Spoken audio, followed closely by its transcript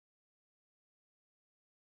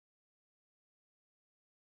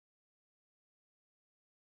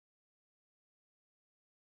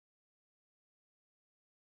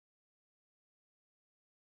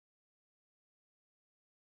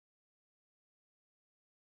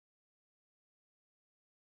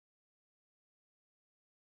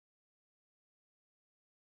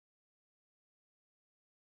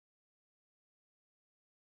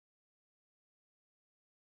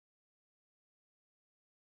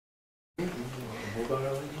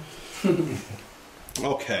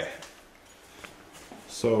Okay.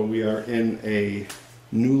 So we are in a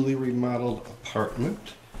newly remodeled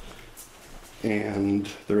apartment, and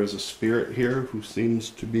there is a spirit here who seems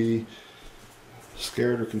to be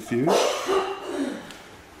scared or confused.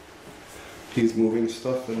 He's moving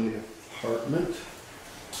stuff in the apartment.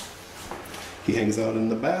 He hangs out in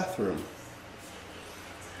the bathroom.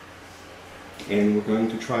 And we're going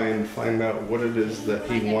to try and find out what it is that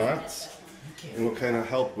he wants and what kind of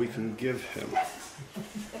help we can give him.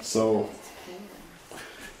 So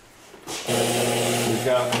we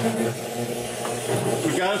got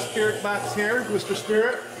a spirit box here, Mr.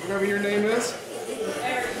 Spirit, whatever your name is.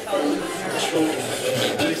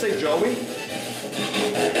 Did you say Joey?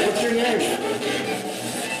 What's your name?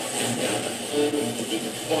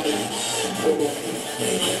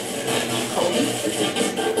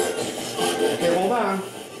 Okay, hold on.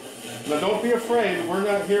 Now don't be afraid. We're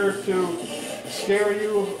not here to scare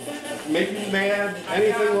you, make you mad,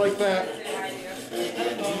 anything like that.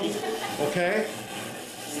 Okay?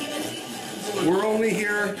 We're only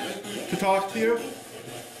here to talk to you.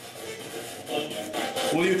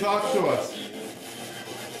 Will you talk to us?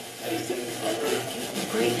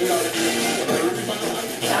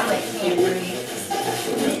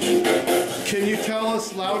 Can you tell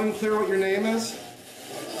us loud and clear what your name is?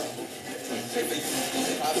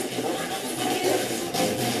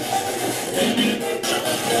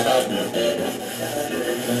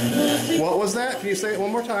 What was that? Can you say it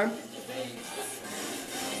one more time?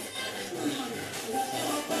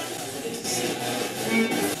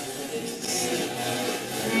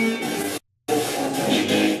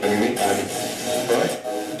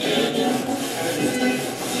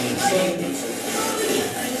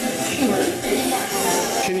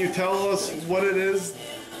 Can you tell us what it is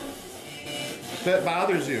that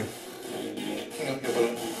bothers you?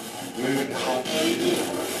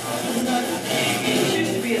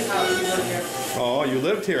 Oh, you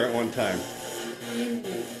lived here at one time. And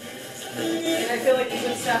I feel like it's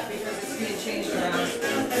good stuff because it's being changed around.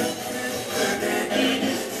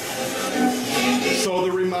 So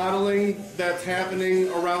the remodeling that's happening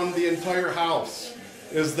around the entire house,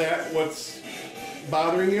 is that what's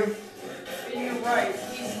bothering you? And you're right.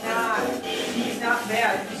 He's not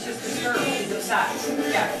bad. He's just disturbed. He's upset.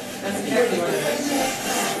 Yeah, that's exactly what it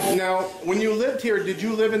is. Now, when you lived here, did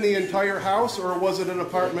you live in the entire house or was it an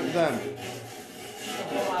apartment then?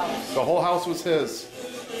 The whole house. The whole house was his.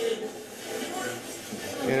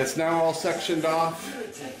 And it's now all sectioned off.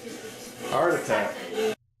 Heart attack.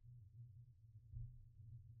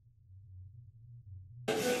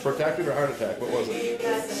 Protected or heart attack? What was it?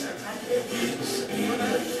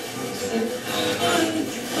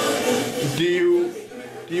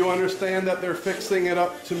 Do you understand that they're fixing it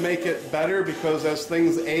up to make it better because as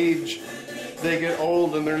things age, they get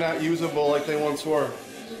old and they're not usable like they once were?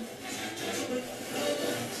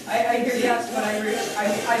 I hear yes, but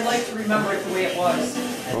I like to remember it the way it was.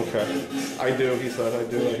 Okay. I do, he said. I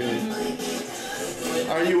do. I hear you.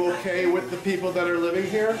 Are you okay with the people that are living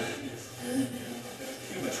here?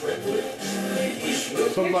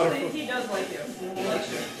 Actually, he does like you. He likes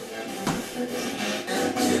you.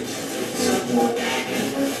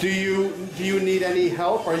 Do you need any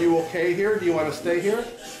help? Are you okay here? Do you want to stay here?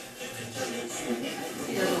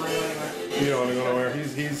 He doesn't want to go anywhere. You don't want to go nowhere.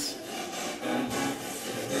 He's.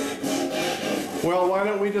 Well, why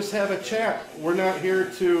don't we just have a chat? We're not here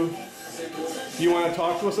to. You want to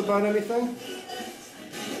talk to us about anything?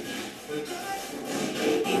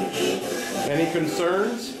 Any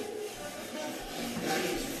concerns?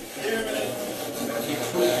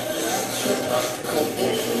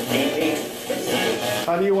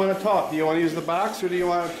 How do you want to talk? Do you want to use the box or do you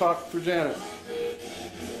want to talk through Janet?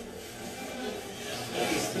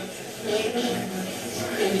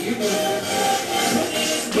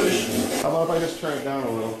 How about if I just turn it down a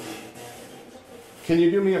little? Can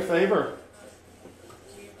you do me a favor?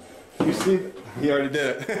 You see, he already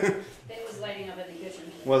did it. It was lighting up in the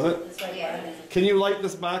kitchen. Was it? It's like, yeah. Can you light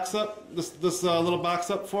this box up, this little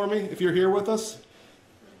box up for me, if you're here with us?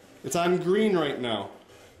 It's on green right now.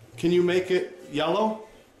 Can you make it yellow?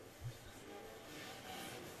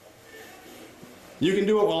 You can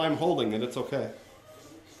do it while I'm holding it, it's okay.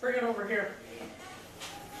 Bring it over here.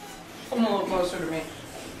 Come a little closer to me.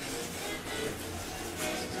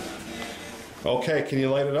 Okay, can you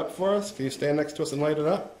light it up for us? Can you stand next to us and light it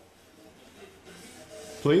up?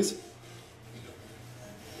 Please?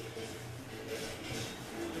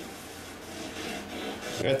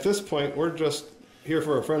 At this point, we're just here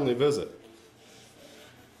for a friendly visit.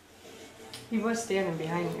 He was standing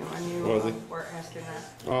behind you when you Was he? were asking that.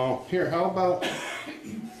 Oh, here, how about...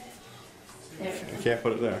 If can't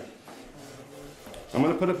put it there. I'm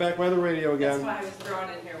gonna put it back by the radio That's again. why I was drawn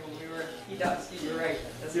in here when we were, he does, you're right.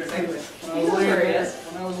 That's exactly it. When I He was knows laying where he there, is.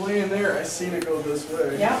 when I was laying there, I seen it go this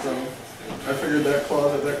way. Yeah. So I figured that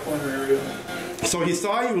closet, that corner area. So he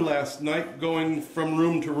saw you last night going from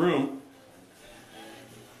room to room.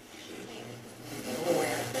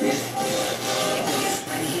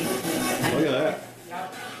 Look at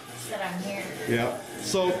that. Sit on here. Yeah.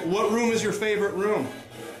 So what room is your favorite room?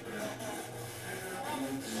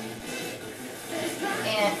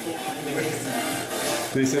 And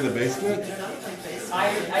Did he say the basement?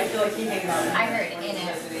 I feel like he hangs out. I heard when in he's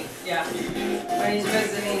it. visiting. Yeah. When he's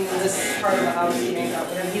visiting this part of the house, he hangs out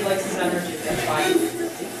with him. He likes his energy. That's fine.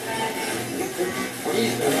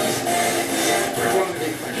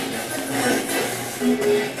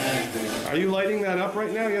 Are you lighting that up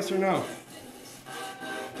right now? Yes or no?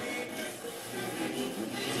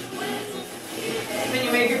 Can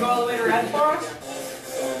you make it go all the way to red for us?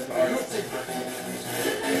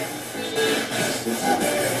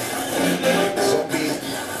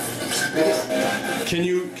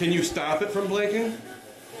 Can you stop it from blinking?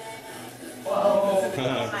 Whoa. oh my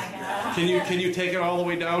god. Can you take it all the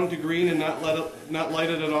way down to green and not light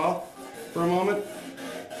it at all for a moment,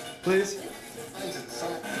 please?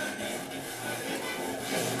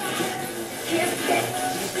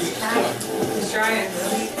 He's trying.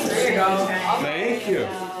 There you go. Thank you.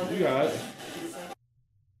 You got it.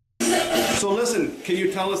 So listen, can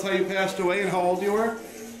you tell us how you passed away and how old you were?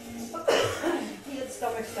 He had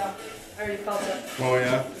stomach stuff. I already felt it. Oh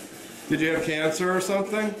yeah. Did you have cancer or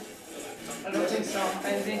something? I don't think so.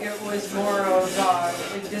 I think it was more of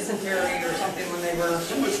like dysentery or something when they were.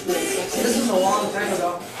 This was a long time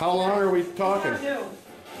ago. How long are we talking?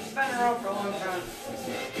 He's been around for a long time.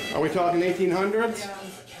 Are we talking 1800s? Yeah.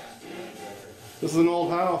 This is an old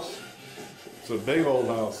house. It's a big old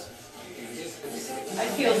house. I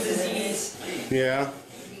feel disease. Yeah.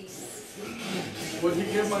 Would he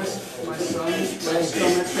give my son my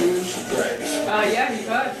stomach pain? Yeah, he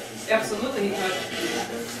could. Absolutely, he could.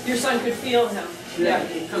 Your son could feel him. Yeah.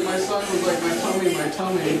 Because my son was like, my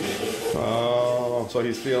tummy. Oh, so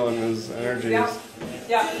he's feeling his energies. Yeah.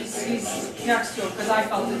 Yeah, he's next to him because I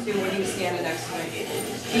felt it too when he was standing next to me.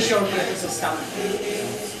 He showed me it was his stomach.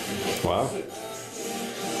 Wow.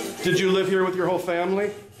 Did you live here with your whole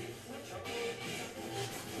family?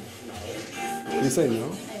 Did you say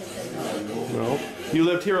no? No. You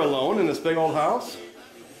lived here alone in this big old house?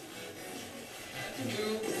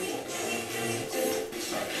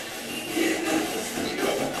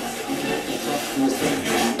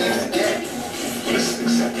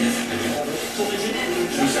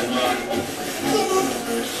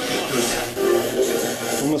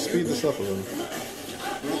 I'm gonna speed this up a little.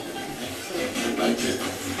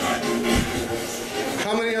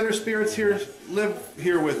 How many other spirits here live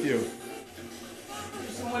here with you?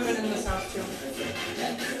 There's some women in this house too. I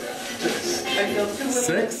feel 2 women.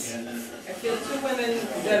 6? I feel 2 women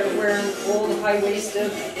that are wearing old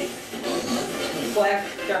high-waisted, black,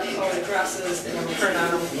 dark-colored dresses and a print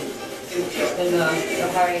on them in the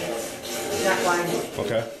high neckline.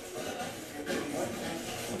 Okay.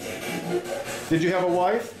 Did you have a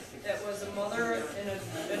wife? That was a mother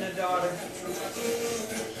and a daughter.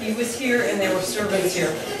 He was here and there were servants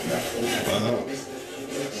here.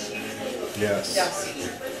 Yes. Yes.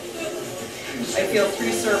 I feel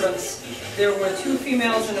 3 servants. There were 2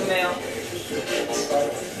 females and a male.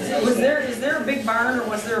 Is there a big barn or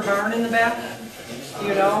was there a barn in the back? Do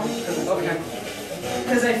you know? Okay.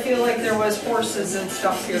 Because I feel like there was horses and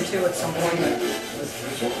stuff here too at some point.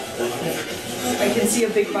 I can see a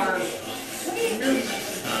big barn.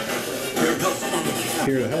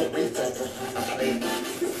 Here to help.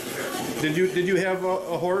 Did you have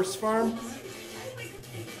a horse farm?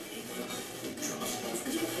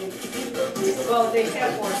 Well, they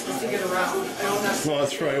had horses to get around. I don't know. No,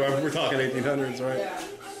 that's right. We're talking 1800s, right? Yeah.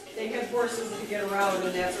 They had horses to get around,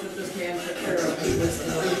 and that's what this man took care of. He was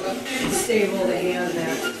the stable, the hand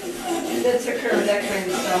that took care of that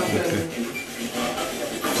kind of stuff.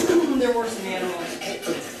 And there were some animals.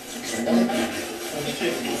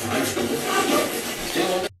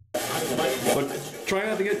 But try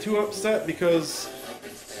not to get too upset because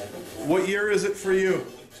what year is it for you?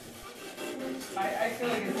 I feel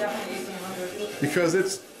like it's definitely 1800. Because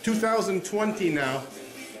it's 2020 now,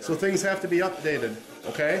 so things have to be updated,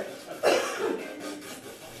 okay?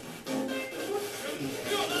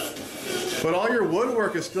 But all your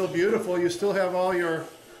woodwork is still beautiful. You still have all your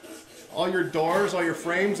doors, all your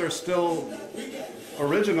frames are still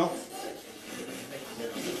original.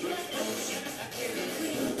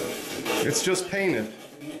 It's just painted.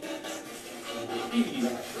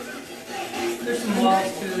 There's some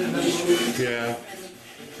walls too that have been moved. Yeah.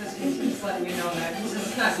 He's letting me know that. He says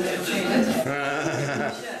it's not going to change.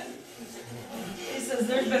 Shit. He says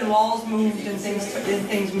there's been walls moved and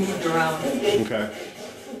things moved around. Okay.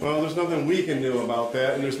 Well, there's nothing we can do about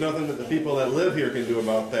that, and there's nothing that the people that live here can do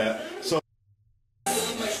about that. So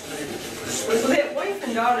They have wife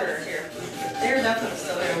and daughter are here. They're definitely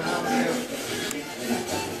still there in the house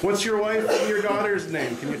too. what's your wife and your daughter's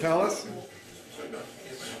name? Can you tell us?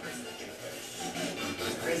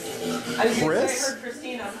 I was gonna say, I Chris? heard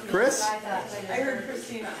Christina. Chris? I heard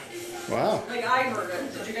Christina. Wow. Like I heard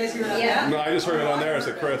it. Did you guys hear that? Yeah. No, I just heard it on there. I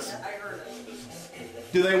said Chris. I heard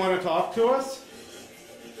it. Do they want to talk to us?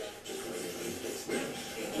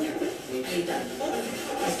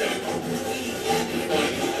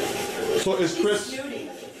 So is Chris? Snooty.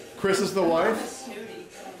 Chris is the wife? Snooty.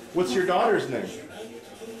 What's your daughter's name?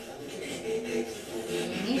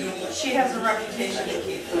 She has a reputation to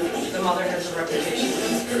keep. The mother has a reputation.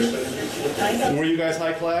 And were you guys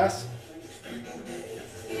high class?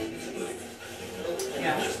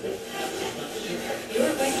 Yeah.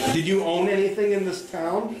 Did you own anything in this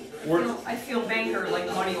town? Or I feel banker, like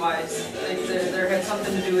money-wise. Like there had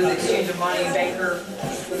something to do with the exchange of money, banker.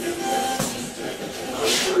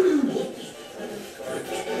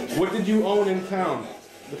 what did you own in town?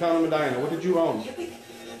 The town of Medina. What did you own?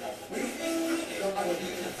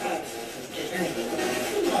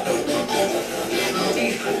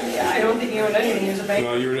 Yeah, I don't think he owned anything. He was a banker.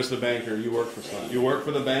 No, you were just a banker. You worked for some. You worked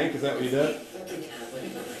for the bank? Is that what you did?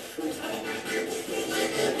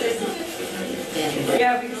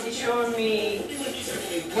 Yeah, because he showed me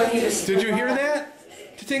when he was. Did you hear that?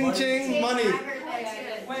 Ting ting money.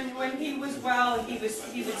 When he was well, he would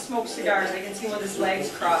smoke cigars. I can see one of his legs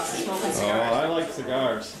crossed, smoking Oh, cigars. I like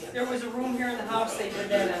cigars. There was a room here in the house they did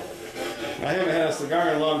that in. I haven't had a cigar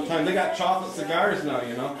in a long time. They got chocolate cigars now,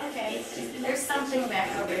 you know. Okay, there's something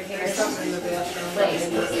back over here. There's something in the bathroom. Place.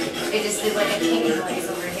 It just did like a king noise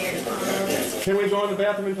over here. Can we go in the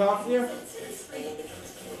bathroom and talk to you?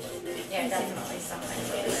 Yeah, definitely something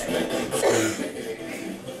over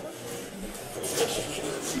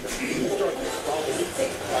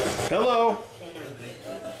Hello.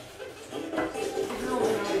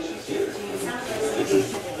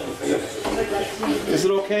 Is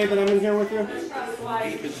it okay that I'm in here with you?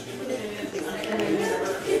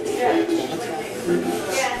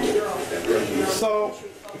 So,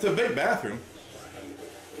 it's a big bathroom.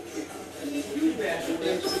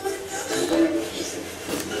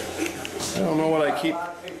 I don't know what I keep.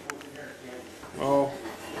 Oh.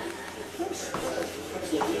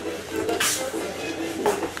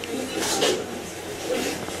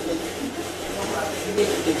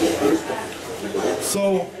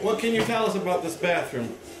 So, what can you tell us about this bathroom?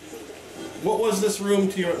 What was this room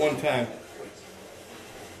to you at one time?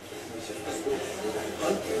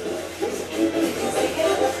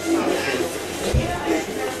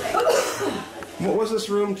 What was this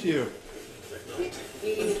room to you?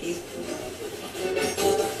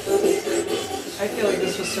 I feel like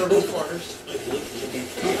this was servants' quarters.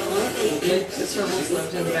 Like the servants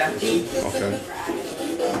lived in the back. Okay.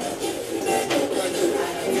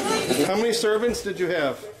 How many servants did you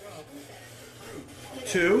have?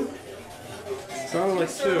 2? Sounded like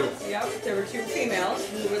 2. Yep, there were 2 females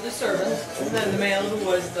who were the servants, and then the male who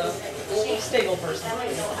was the stable person.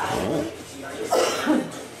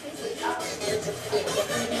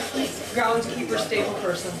 Groundskeeper, stable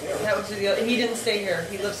person. That was the other. He didn't stay here.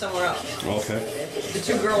 He lived somewhere else. Okay. The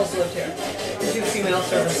 2 girls lived here. The 2 female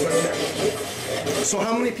servants lived here. So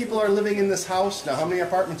how many people are living in this house now? How many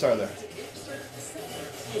apartments are there?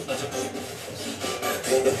 Maybe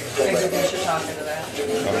we should talk into that.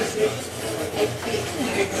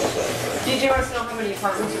 DJ wants to know how many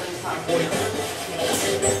apartments are in this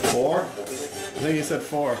house. 4? I think you said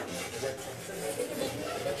 4.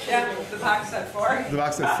 Yeah, the box said 4. The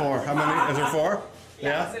box said 4. How many? Is there 4?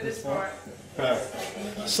 Yes, it is 4. Okay.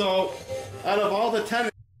 So, out of all the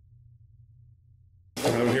tenants,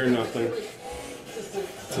 I don't hear nothing.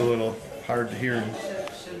 It's a little hard to hear him.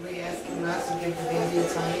 Should we ask him not to give the baby a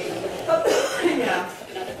tummy? Yeah.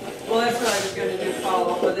 Well, that's what I was going to do,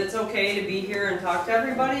 follow up with. It's okay to be here and talk to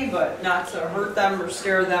everybody, but not to hurt them or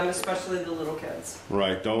scare them, especially the little kids.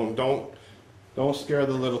 Right. Don't scare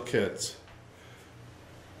the little kids.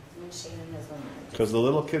 Because the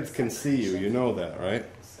little kids can see you. You know that, right?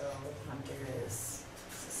 So Hunter is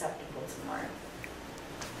susceptible to more.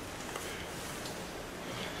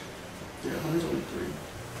 Yeah, mine's only 3.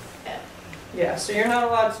 Yeah, so you're not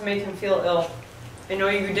allowed to make him feel ill. I know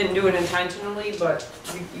you didn't do it intentionally, but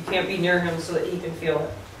you can't be near him so that he can feel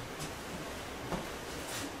it.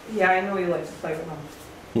 Yeah, I know you like to play with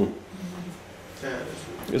them. Yeah,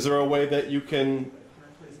 Is there a way that you can?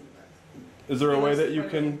 Is there a way that you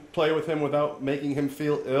can play with him without making him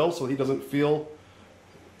feel ill, so he doesn't feel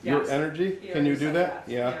your Yes. energy? He Can you already do said that?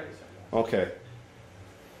 He Yeah. already said that. Okay.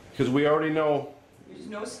 Because we already know. There's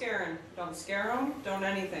no scaring. Don't scare him. Don't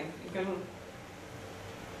anything. You can.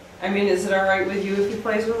 I mean, is it all right with you if he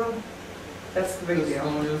plays with them? That's the big as deal.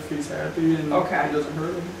 long as he's happy and Okay. he doesn't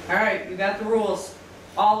hurt him. All right, you got the rules.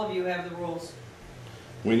 All of you have the rules.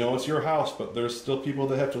 We know it's your house, but there's still people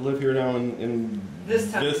that have to live here now in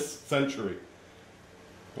This time. this century.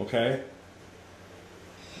 Okay?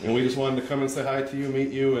 And we just wanted to come and say hi to you, meet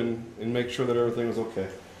you, and make sure that everything was okay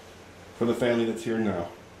for the family that's here now.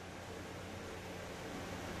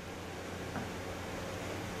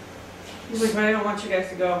 He's like, but I don't want you guys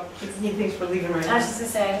to go. He thinks we're leaving right I was now. just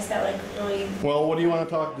gonna say, I just got like really, Well, what do you want to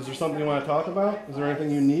talk? Is there something you want to talk about? Is there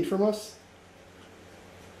anything you need from us?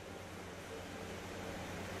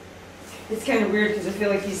 It's kind of weird because I feel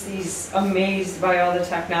like he's amazed by all the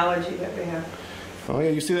technology that we have. Oh yeah,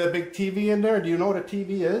 you see that big TV in there? Do you know what a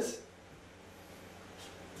TV is?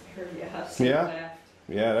 Here, yes. Yeah? Laughed.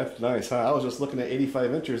 Yeah, that's nice, huh? I was just looking at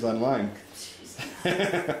 85 inches online. oh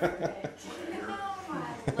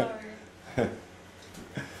my lord.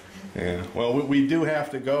 Yeah. Well, we do have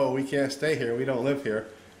to go. We can't stay here. We don't live here.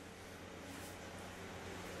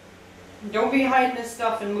 Don't be hiding his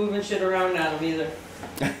stuff and moving shit around on him either.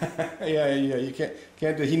 Yeah. You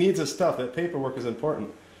can't do. He needs his stuff. That paperwork is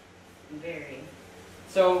important. Very.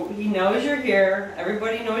 So he knows you're here.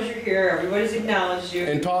 Everybody knows you're here. Everybody's acknowledged you.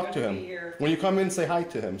 And You're talk good to be him. here. When you come in, say hi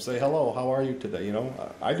to him. Say hello. How are you today? You know,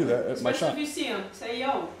 I do that at my Especially shop. if you see him, say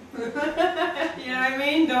yo. You know what I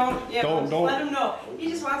mean? Don't let him know. He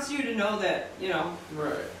just wants you to know that, you know.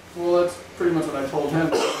 Right. Well, that's pretty much what I told him.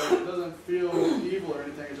 Like, it doesn't feel evil or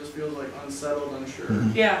anything. It just feels like unsettled, unsure.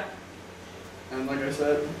 Yeah. And like I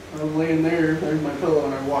said, I was laying there's my pillow,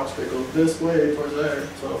 and I watched it go this way towards there.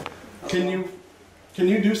 So. Can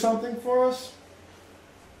you do something for us?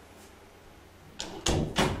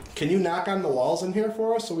 Can you knock on the walls in here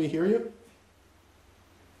for us so we hear you?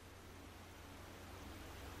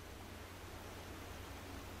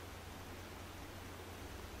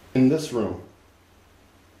 In this room.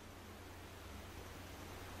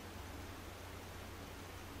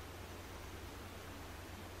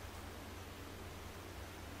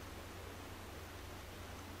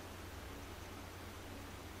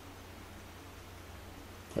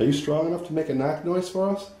 Are you strong enough to make a knock noise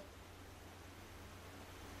for us?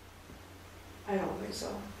 I don't think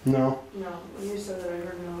so. No. No. When you said that, I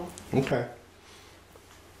heard no. Okay.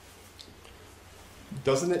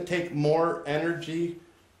 Doesn't it take more energy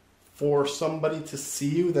for somebody to see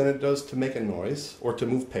you than it does to make a noise or to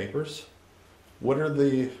move papers? What are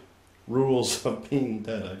the rules of being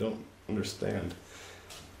dead? I don't understand.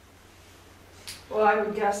 Well, I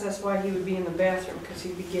would guess that's why he would be in the bathroom, because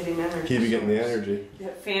he'd be getting energy. He'd be getting the source. energy.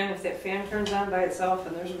 That fan, if that fan turns on by itself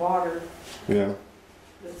and there's water, Yeah.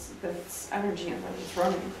 that's energy in there, it's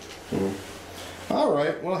running. Mm. All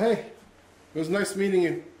right. Well, hey, it was nice meeting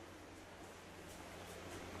you.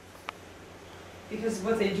 Because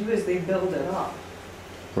what they do is they build it up.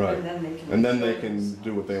 Right. And then they can. And then they destroy can themselves.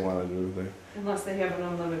 do what they want to do. Unless they have an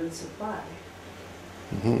unlimited supply.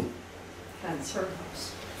 Mm-hmm. That's her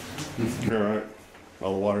house. All right.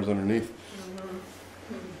 All the water's underneath.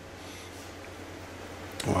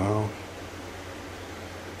 Wow.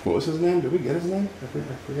 What was his name? Did we get his name? I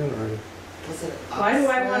forgot already. Was it Why do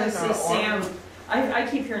I want to Austin say or Sam? Orton? I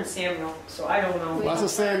keep hearing Samuel, so I don't know. Lots of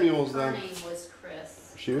Samuels Her then. name was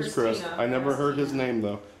Chris. She was Chris. Christina. I never heard his name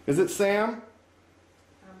though. Is it Sam?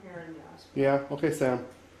 I'm hearing yes. Yeah. Okay, Sam.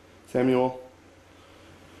 Samuel.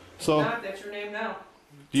 So, Not, that's your name now.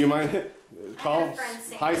 do you mind call? a friend,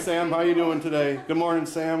 Sam. Hi, Sam. How you doing today? Good morning,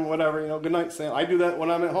 Sam. Whatever. You know. Good night, Sam. I do that when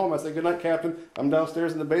I'm at home. I say good night, Captain. I'm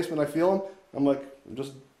downstairs in the basement. I feel him. I'm like, I'm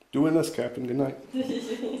just doing this, Captain. Good night.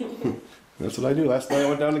 That's what I do. Last night I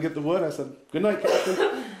went down to get the wood. I said, good night,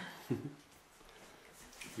 Captain.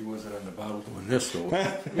 He wasn't on the bottle doing this, though.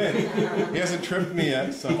 He hasn't tripped me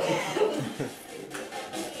yet, so.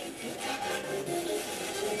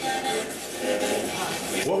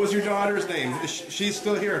 What was your daughter's name? She's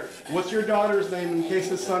still here. What's your daughter's name in case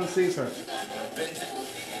his son sees her?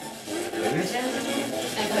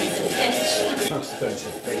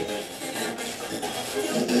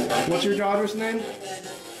 What's your daughter's name?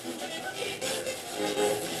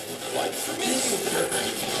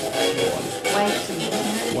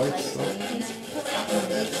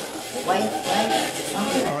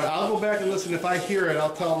 All right, I'll go back and listen. If I hear it,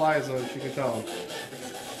 I'll tell Liza and she can tell him.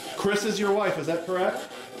 Chris is your wife, is that correct?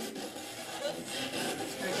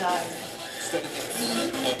 daughter.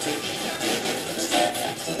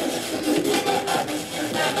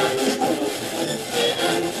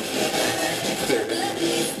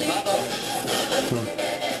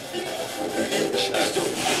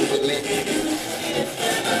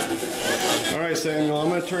 All right, Samuel, I'm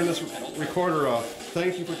going to turn this recorder off.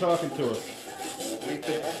 Thank you for talking to us.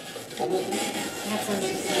 That's what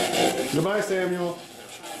she said. Goodbye, Samuel.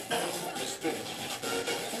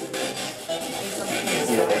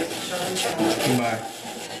 Goodbye.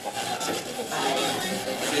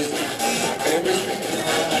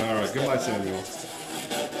 All right, goodbye, Samuel.